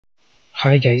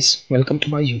Hi guys, welcome to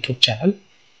my YouTube channel.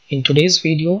 In today's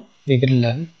video, we will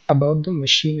learn about the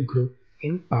machine group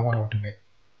in Power Automate.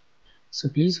 So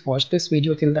please watch this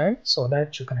video till the end so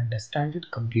that you can understand it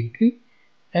completely.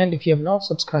 And if you have not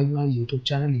subscribed my YouTube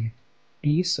channel yet,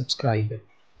 please subscribe it.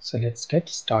 So let's get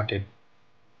started.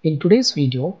 In today's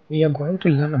video, we are going to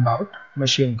learn about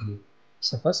machine group.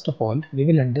 So first of all, we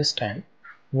will understand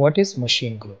what is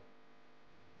machine group.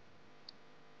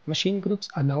 Machine groups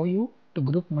allow you to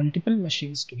group multiple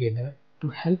machines together to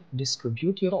help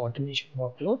distribute your automation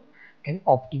workload and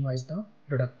optimize the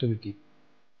productivity.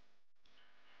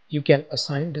 You can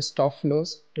assign desktop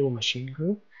flows to a machine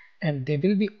group and they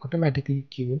will be automatically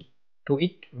queued to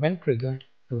it when triggered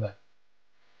to run.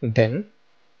 Then,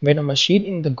 when a machine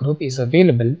in the group is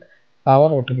available, Power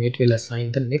Automate will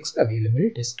assign the next available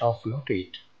desktop flow to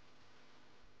it.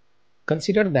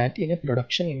 Consider that in a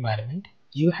production environment,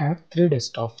 you have 3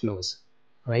 desktop flows,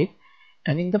 right?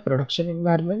 And in the production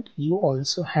environment, you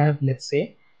also have, let's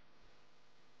say,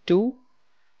 2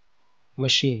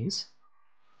 machines.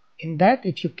 In that,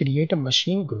 if you create a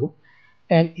machine group,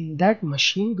 and in that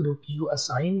machine group, you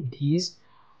assign these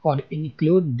or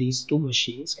include these 2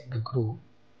 machines in the group,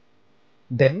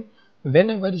 then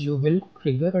whenever you will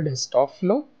trigger a desktop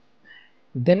flow,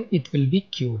 then it will be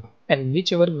queued, and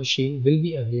whichever machine will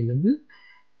be available,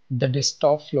 the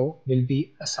desktop flow will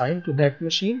be assigned to that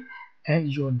machine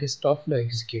and your desktop flow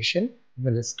execution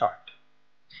will start.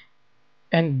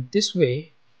 And this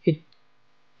way it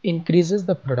increases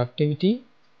the productivity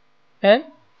and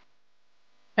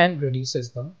reduces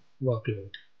the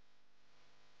workload.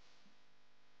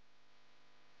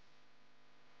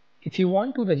 If you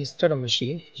want to register a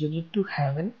machine, you need to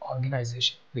have an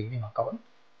organization premium account.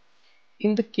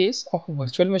 In the case of a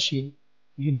virtual machine,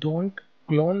 you don't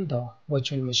clone the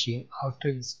virtual machine after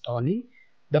installing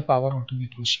the Power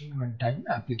Automate Machine Runtime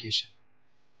application.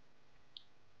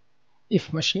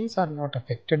 If machines are not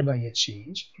affected by a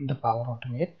change in the Power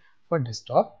Automate for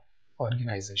desktop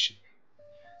organization.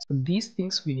 So these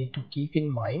things we need to keep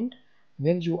in mind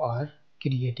when you are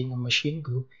creating a machine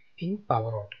group in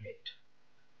Power Automate.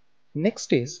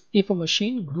 Next is, if a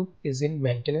machine group is in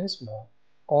maintenance mode,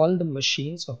 all the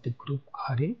machines of the group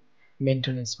are in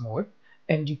maintenance mode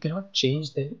and you cannot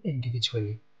change them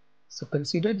individually. So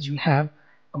consider you have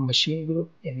a machine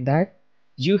group in that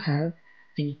you have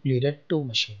included 2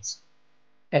 machines.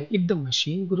 And if the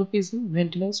machine group is in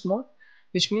maintenance mode,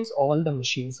 which means all the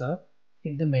machines are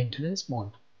in the maintenance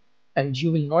mode and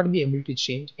you will not be able to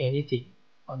change anything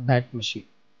on that machine.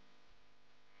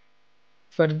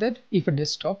 Further, if a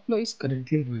desktop flow is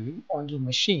currently running on your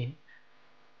machine,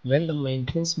 when the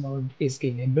maintenance mode is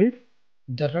enabled,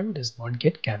 the run does not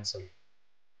get cancelled.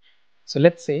 So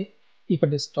let's say if a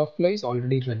desktop flow is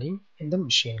already running in the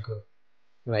machine group,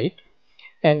 right?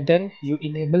 And then you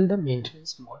enable the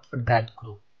maintenance mode for that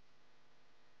group.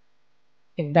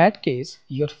 In that case,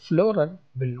 your flow run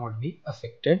will not be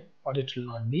affected or it will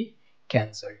not be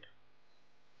cancelled.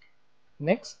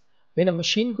 Next, when a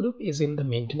machine group is in the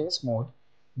maintenance mode,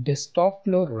 desktop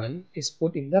flow run is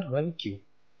put in the run queue.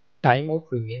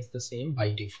 Timeout remains the same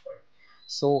by default.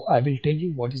 So I will tell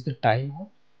you what is the timeout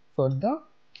for the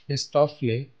desktop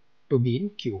flow to be in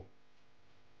queue.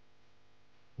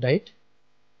 Right?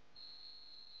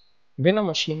 When a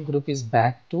machine group is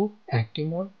back to active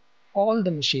mode, all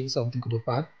the machines of the group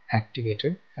are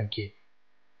activated again.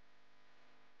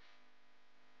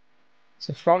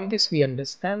 So from this we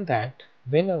understand that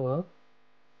whenever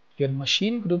your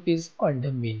machine group is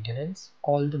under maintenance,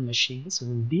 all the machines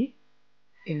will be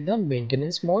in the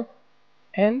maintenance mode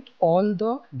and all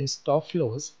the desktop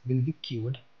flows will be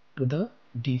queued to the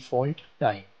default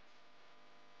time.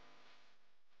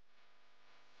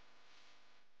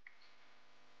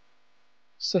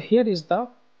 So here is the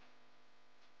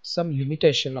some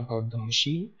limitation about the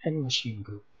machine and machine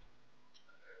group.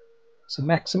 So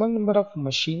maximum number of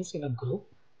machines in a group,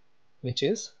 which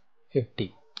is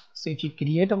 50. So if you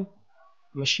create a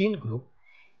machine group,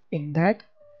 in that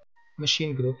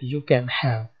machine group you can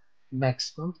have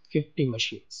maximum 50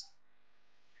 machines.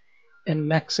 And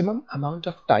maximum amount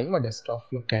of time a desktop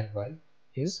flow can run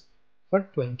is for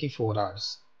 24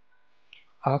 hours.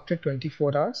 After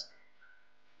 24 hours,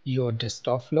 your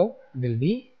desktop flow will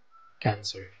be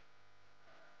cancelled.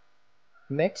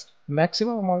 Next,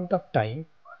 maximum amount of time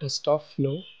a desktop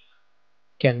flow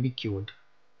can be queued,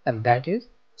 and that is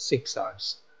 6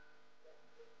 hours.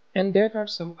 And there are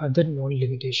some other known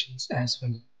limitations as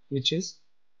well, which is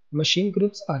machine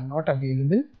groups are not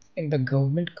available in the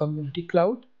government community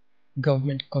cloud,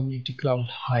 government community cloud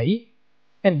high,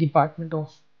 and Department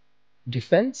of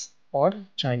Defense or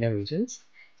China regions.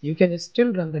 You can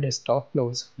still run the desktop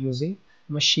flows using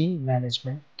machine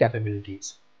management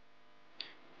capabilities.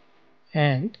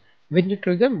 And when you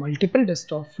trigger multiple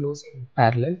desktop flows in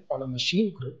parallel on a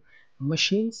machine group,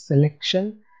 machine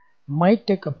selection might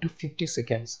take up to 50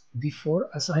 seconds before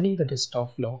assigning the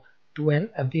desktop flow to an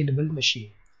available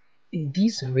machine. In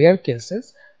these rare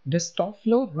cases, desktop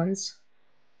flow runs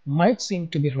might seem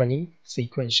to be running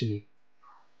sequentially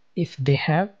if they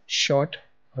have short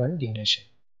run duration.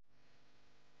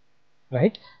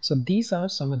 Right? So these are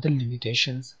some of the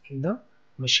limitations in the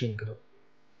machine group.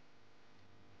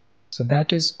 So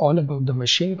that is all about the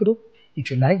machine group.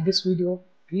 If you like this video,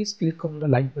 please click on the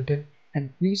like button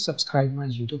and please subscribe my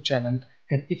YouTube channel.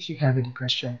 And if you have any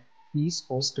question, please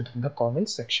post it in the comment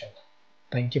section.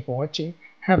 Thank you for watching.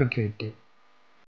 Have a great day.